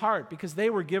his heart because they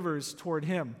were givers toward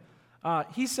him.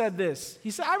 He said this.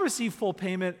 He said, I receive full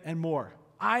payment and more.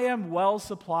 I am well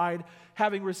supplied,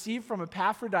 having received from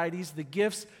Epaphroditus the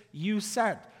gifts you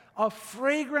sent, a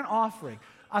fragrant offering,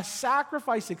 a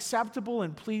sacrifice acceptable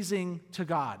and pleasing to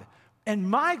God. And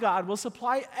my God will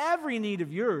supply every need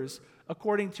of yours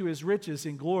according to his riches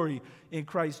in glory in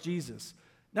Christ Jesus.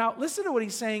 Now, listen to what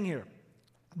he's saying here.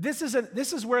 This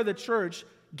is where the church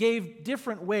gave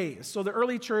different ways. So the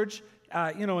early church,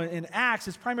 in Acts,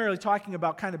 is primarily talking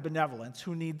about kind of benevolence,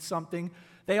 who needs something.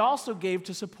 They also gave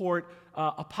to support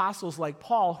apostles like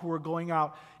Paul who were going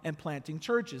out and planting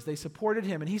churches. They supported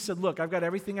him, and he said, look, I've got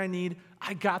everything I need.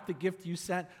 I got the gift you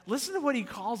sent. Listen to what he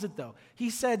calls it, though. He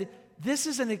said, this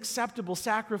is an acceptable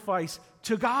sacrifice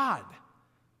to God.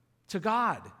 To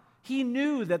God. He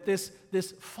knew that this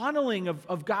funneling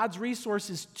of God's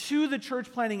resources to the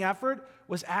church planting effort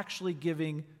was actually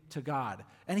giving to God.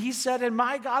 And he said, and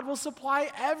my God will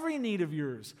supply every need of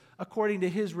yours according to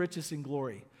his riches in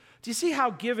glory. Do you see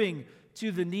how giving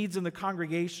to the needs in the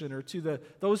congregation or to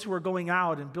those who are going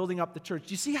out and building up the church,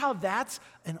 do you see how that's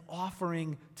an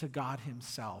offering to God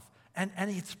himself? And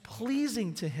it's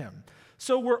pleasing to him.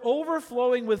 So we're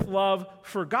overflowing with love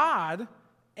for God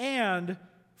and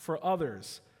for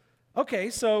others. Okay,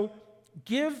 so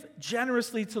give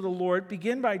generously to the Lord.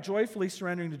 Begin by joyfully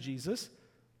surrendering to Jesus.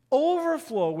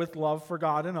 Overflow with love for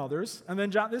God and others. And then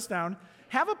jot this down.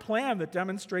 Have a plan that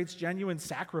demonstrates genuine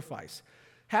sacrifice.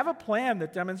 Have a plan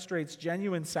that demonstrates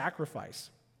genuine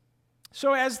sacrifice.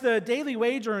 So as the daily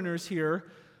wage earners here,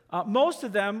 most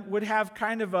of them would have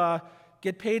kind of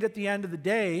get paid at the end of the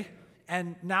day,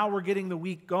 and now we're getting the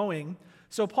week going.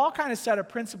 So Paul kind of set a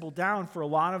principle down for a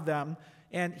lot of them,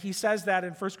 and he says that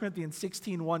in 1 Corinthians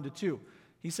 16, 1-2.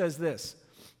 He says this.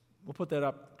 We'll put that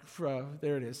up.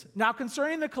 There it is. Now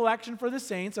concerning the collection for the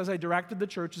saints, as I directed the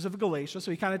churches of Galatia,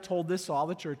 so he kind of told this to all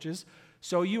the churches,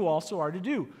 so you also are to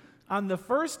do. On the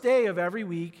first day of every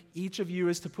week, each of you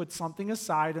is to put something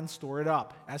aside and store it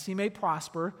up, as he may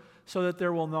prosper, so that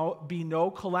there will be no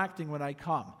collecting when I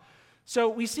come. So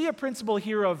we see a principle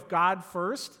here of God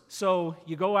first. So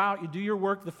you go out, you do your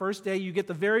work the first day, you get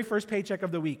the very first paycheck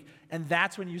of the week, and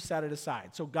that's when you set it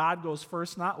aside. So God goes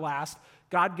first, not last.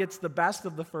 God gets the best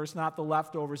of the first, not the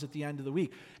leftovers at the end of the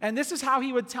week. And this is how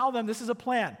he would tell them, this is a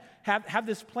plan. Have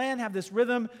this plan, have this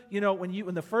rhythm,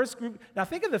 when the first group, now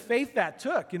think of the faith that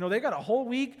took. They got a whole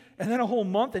week and then a whole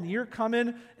month and year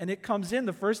coming, and it comes in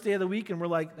the first day of the week, and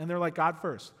they're like, God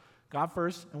first,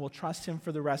 and we'll trust him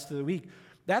for the rest of the week.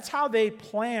 That's how they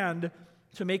planned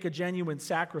to make a genuine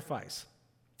sacrifice.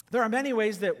 There are many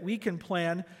ways that we can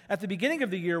plan. At the beginning of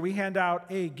the year, we hand out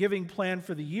a giving plan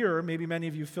for the year. Maybe many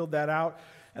of you filled that out.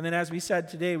 And then as we said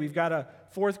today, we've got a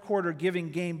fourth quarter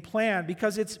giving game plan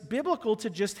because it's biblical to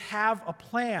just have a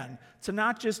plan, to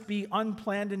not just be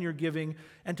unplanned in your giving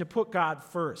and to put God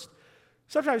first.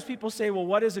 Sometimes people say, well,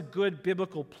 what is a good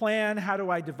biblical plan? How do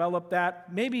I develop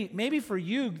that? Maybe for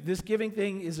you, this giving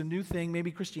thing is a new thing.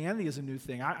 Maybe Christianity is a new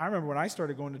thing. I remember when I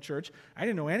started going to church, I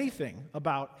didn't know anything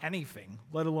about anything,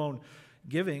 let alone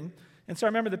giving. And so I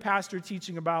remember the pastor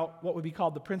teaching about what would be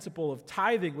called the principle of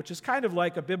tithing, which is kind of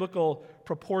like a biblical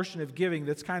proportion of giving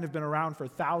that's kind of been around for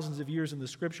thousands of years in the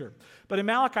Scripture. But in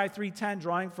Malachi 3:10,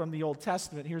 drawing from the Old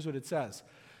Testament, here's what it says.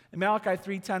 In Malachi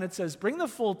 3:10, it says, bring the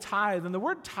full tithe, and the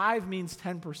word tithe means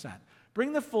 10%.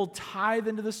 Bring the full tithe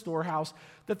into the storehouse,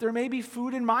 that there may be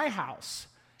food in my house.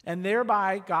 And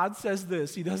thereby, God says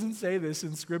this. He doesn't say this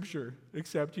in Scripture,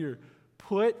 except here.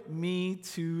 Put me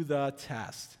to the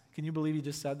test. Can you believe he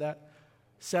just said that?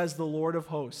 Says the Lord of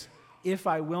hosts, if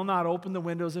I will not open the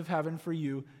windows of heaven for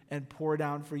you and pour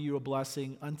down for you a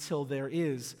blessing until there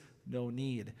is no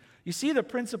need. You see the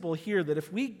principle here that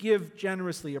if we give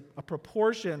generously a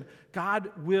proportion, God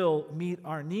will meet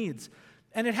our needs.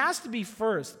 And it has to be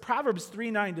first. Proverbs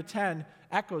 3:9-10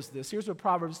 echoes this. Here's what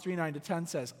Proverbs 3:9-10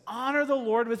 says. Honor the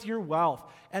Lord with your wealth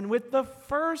and with the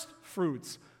first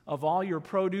fruits of all your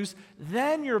produce.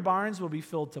 Then your barns will be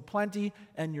filled to plenty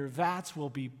and your vats will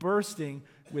be bursting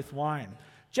with wine.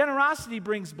 Generosity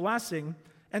brings blessing.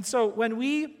 And so when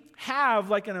we have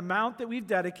like an amount that we've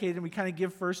dedicated and we kind of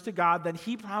give first to God, then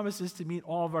he promises to meet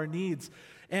all of our needs.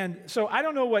 And so I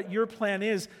don't know what your plan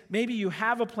is. Maybe you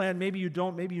have a plan, maybe you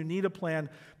don't, maybe you need a plan.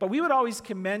 But we would always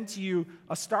commend to you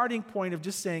a starting point of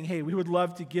just saying, hey, we would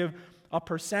love to give a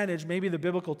percentage, maybe the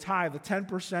biblical tithe, the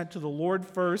 10% to the Lord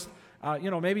first.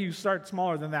 Maybe you start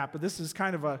smaller than that, but this is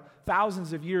kind of a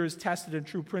thousands of years tested and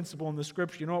true principle in the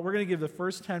Scripture. You know what? We're going to give the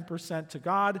first 10% to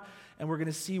God, and we're going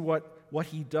to see what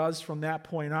he does from that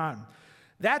point on.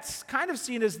 That's kind of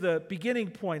seen as the beginning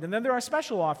point. And then there are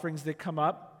special offerings that come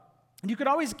up. You could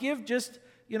always give just,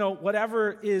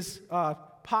 whatever is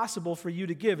possible for you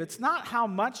to give. It's not how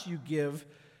much you give,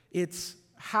 it's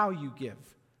how you give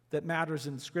that matters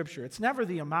in Scripture. It's never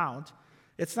the amount.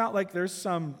 It's not like there's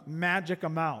some magic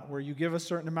amount where you give a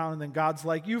certain amount and then God's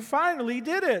like, you finally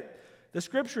did it. The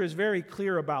Scripture is very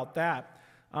clear about that.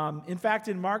 In fact,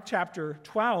 in Mark chapter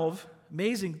 12,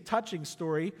 amazing, touching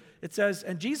story, it says,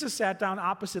 and Jesus sat down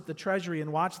opposite the treasury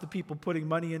and watched the people putting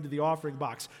money into the offering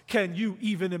box. Can you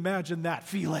even imagine that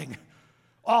feeling?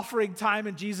 Offering time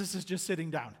and Jesus is just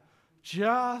sitting down,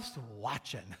 just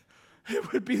watching.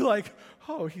 It would be like,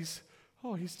 he's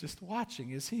just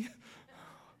watching, is he?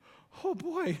 Oh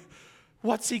boy,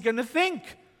 what's he going to think?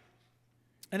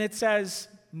 And it says,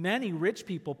 many rich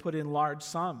people put in large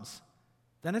sums.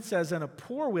 Then it says, and a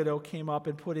poor widow came up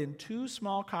and put in 2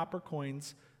 small copper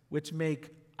coins, which make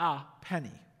a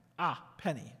penny. A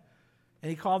penny. And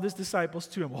he called his disciples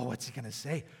to him. What's he going to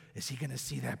say? Is he going to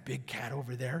see that big cat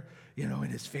over there, in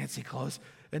his fancy clothes?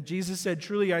 And Jesus said,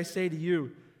 truly I say to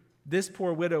you, this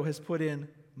poor widow has put in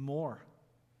more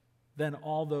than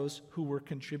all those who were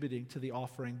contributing to the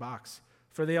offering box.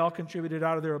 For they all contributed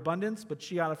out of their abundance, but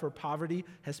she out of her poverty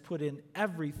has put in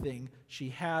everything she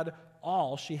had,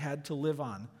 all she had to live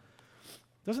on.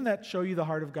 Doesn't that show you the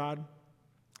heart of God?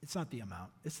 It's not the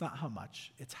amount. It's not how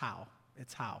much. It's how.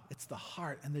 It's how. It's the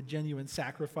heart and the genuine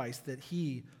sacrifice that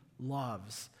he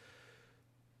loves.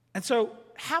 And so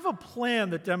have a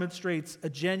plan that demonstrates a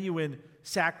genuine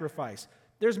sacrifice.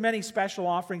 There's many special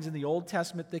offerings in the Old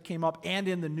Testament that came up and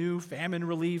in the New, famine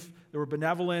relief. There were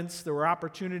benevolence. There were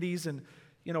opportunities. And,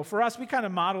 for us, we kind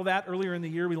of model that. Earlier in the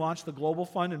year, we launched the Global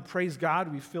Fund, and praise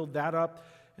God, we filled that up.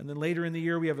 And then later in the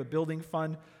year, we have a building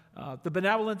fund. The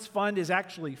benevolence fund is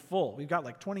actually full. We've got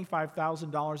like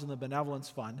 $25,000 in the benevolence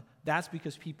fund. That's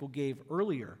because people gave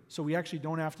earlier. So we actually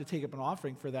don't have to take up an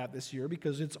offering for that this year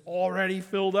because it's already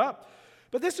filled up.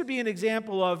 But this would be an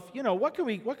example of, what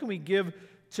can we give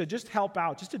to just help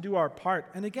out, just to do our part.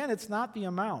 And again, it's not the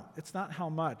amount. It's not how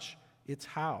much. It's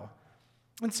how.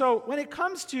 And so when it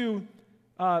comes to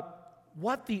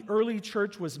what the early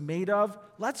church was made of,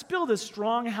 let's build a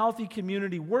strong, healthy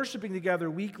community, worshiping together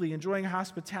weekly, enjoying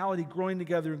hospitality, growing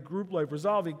together in group life,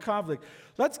 resolving conflict.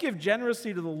 Let's give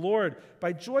generously to the Lord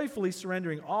by joyfully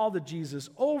surrendering all to Jesus,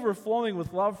 overflowing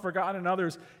with love for God and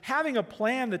others, having a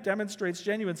plan that demonstrates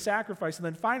genuine sacrifice, and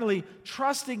then finally,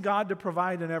 trusting God to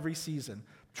provide in every season.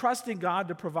 Trusting God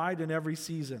to provide in every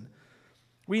season.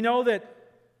 We know that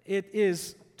it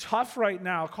is tough right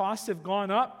now. Costs have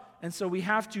gone up. And so we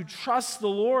have to trust the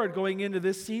Lord going into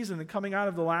this season and coming out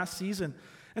of the last season.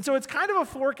 And so it's kind of a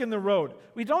fork in the road.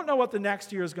 We don't know what the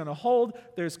next year is going to hold.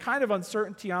 There's kind of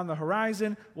uncertainty on the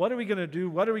horizon. What are we going to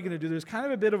do? What are we going to do? There's kind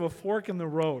of a bit of a fork in the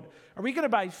road. Are we going to,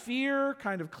 by fear,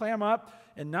 kind of clam up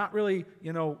and not really,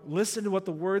 listen to what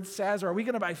the Word says? Or are we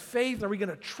going to, by faith, are we going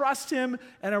to trust Him?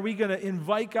 And are we going to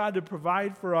invite God to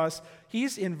provide for us?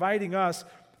 He's inviting us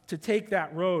to take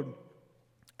that road.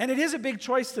 And it is a big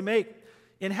choice to make.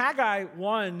 In Haggai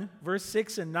 1, verse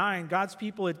 6 and 9, God's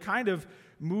people had kind of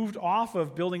moved off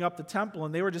of building up the temple,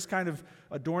 and they were just kind of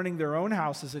adorning their own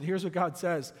houses. And here's what God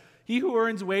says: "He who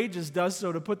earns wages does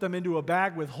so to put them into a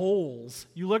bag with holes.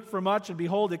 You looked for much, and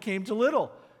behold, it came to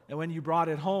little. And when you brought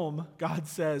it home," God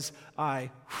says,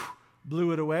 "I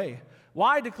blew it away.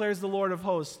 Why, declares the Lord of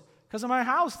hosts? Because of my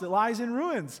house that lies in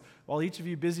ruins, while each of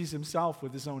you busies himself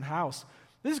with his own house."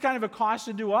 This is kind of a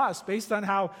caution to us based on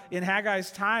how in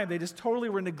Haggai's time they just totally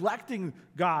were neglecting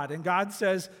God. And God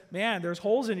says, man, there's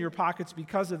holes in your pockets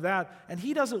because of that. And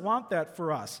he doesn't want that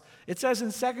for us. It says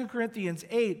in 2 Corinthians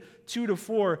 8,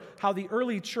 2-4, how the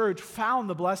early church found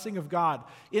the blessing of God.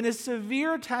 In a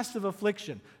severe test of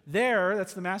affliction, there,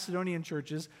 that's the Macedonian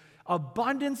churches,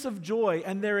 abundance of joy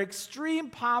and their extreme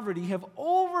poverty have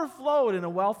overflowed in a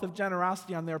wealth of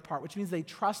generosity on their part, which means they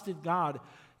trusted God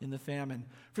in the famine.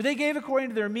 For they gave according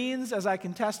to their means, as I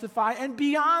can testify, and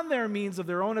beyond their means of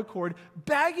their own accord,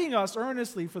 begging us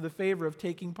earnestly for the favor of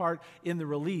taking part in the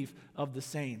relief of the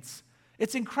saints.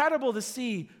 It's incredible to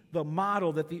see the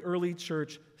model that the early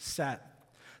church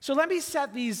set. So let me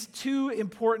set these two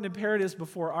important imperatives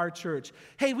before our church.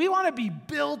 Hey, we want to be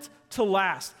built to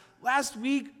last. Last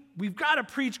week, we've got to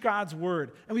preach God's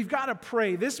word, and we've got to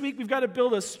pray. This week, we've got to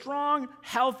build a strong,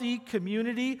 healthy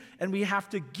community, and we have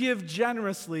to give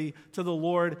generously to the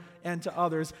Lord and to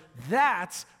others.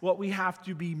 That's what we have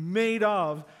to be made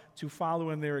of to follow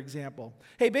in their example.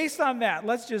 Hey, based on that,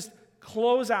 let's just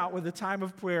close out with a time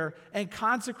of prayer and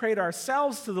consecrate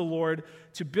ourselves to the Lord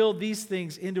to build these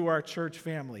things into our church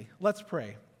family. Let's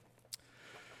pray.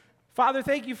 Father,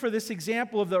 thank you for this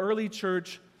example of the early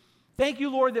church. Thank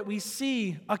you, Lord, that we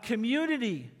see a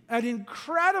community, an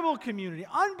incredible community,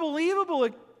 unbelievable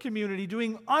community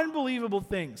doing unbelievable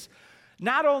things.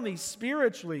 Not only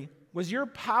spiritually was your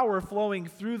power flowing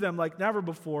through them like never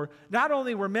before, not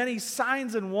only were many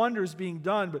signs and wonders being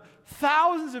done, but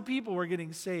thousands of people were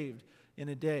getting saved in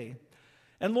a day.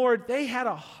 And Lord, they had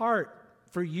a heart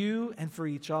for you and for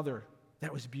each other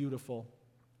that was beautiful.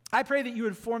 I pray that you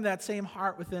would form that same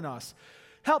heart within us.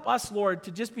 Help us, Lord,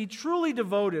 to just be truly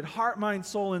devoted, heart, mind,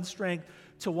 soul, and strength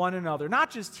to one another. Not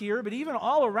just here, but even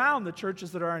all around the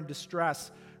churches that are in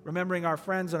distress, remembering our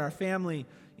friends and our family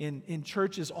in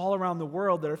churches all around the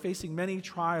world that are facing many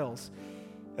trials.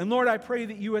 And Lord, I pray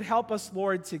that you would help us,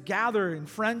 Lord, to gather in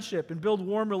friendship and build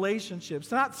warm relationships,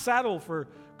 to not settle for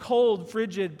cold,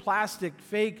 frigid, plastic,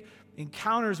 fake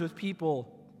encounters with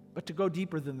people, but to go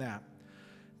deeper than that.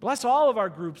 Bless all of our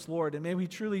groups, Lord, and may we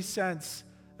truly sense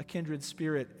a kindred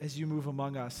spirit as you move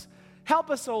among us.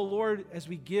 Help us, oh Lord, as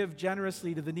we give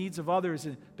generously to the needs of others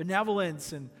and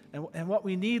benevolence and what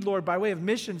we need, Lord, by way of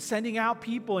mission, sending out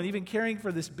people and even caring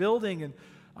for this building. And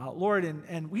Lord,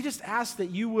 and we just ask that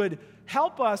you would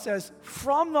help us as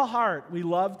from the heart we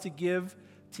love to give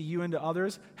to you and to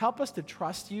others. Help us to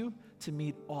trust you to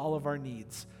meet all of our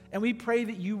needs. And we pray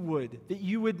that you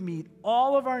would meet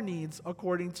all of our needs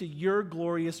according to your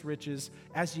glorious riches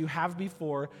as you have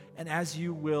before and as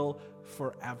you will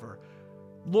forever.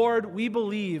 Lord, we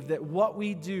believe that what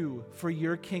we do for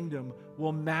your kingdom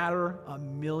will matter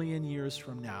 1,000,000 years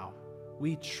from now.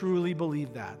 We truly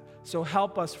believe that. So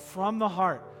help us from the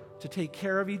heart to take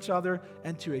care of each other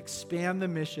and to expand the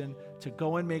mission to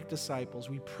go and make disciples.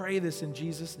 We pray this in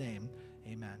Jesus' name.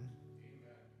 Amen.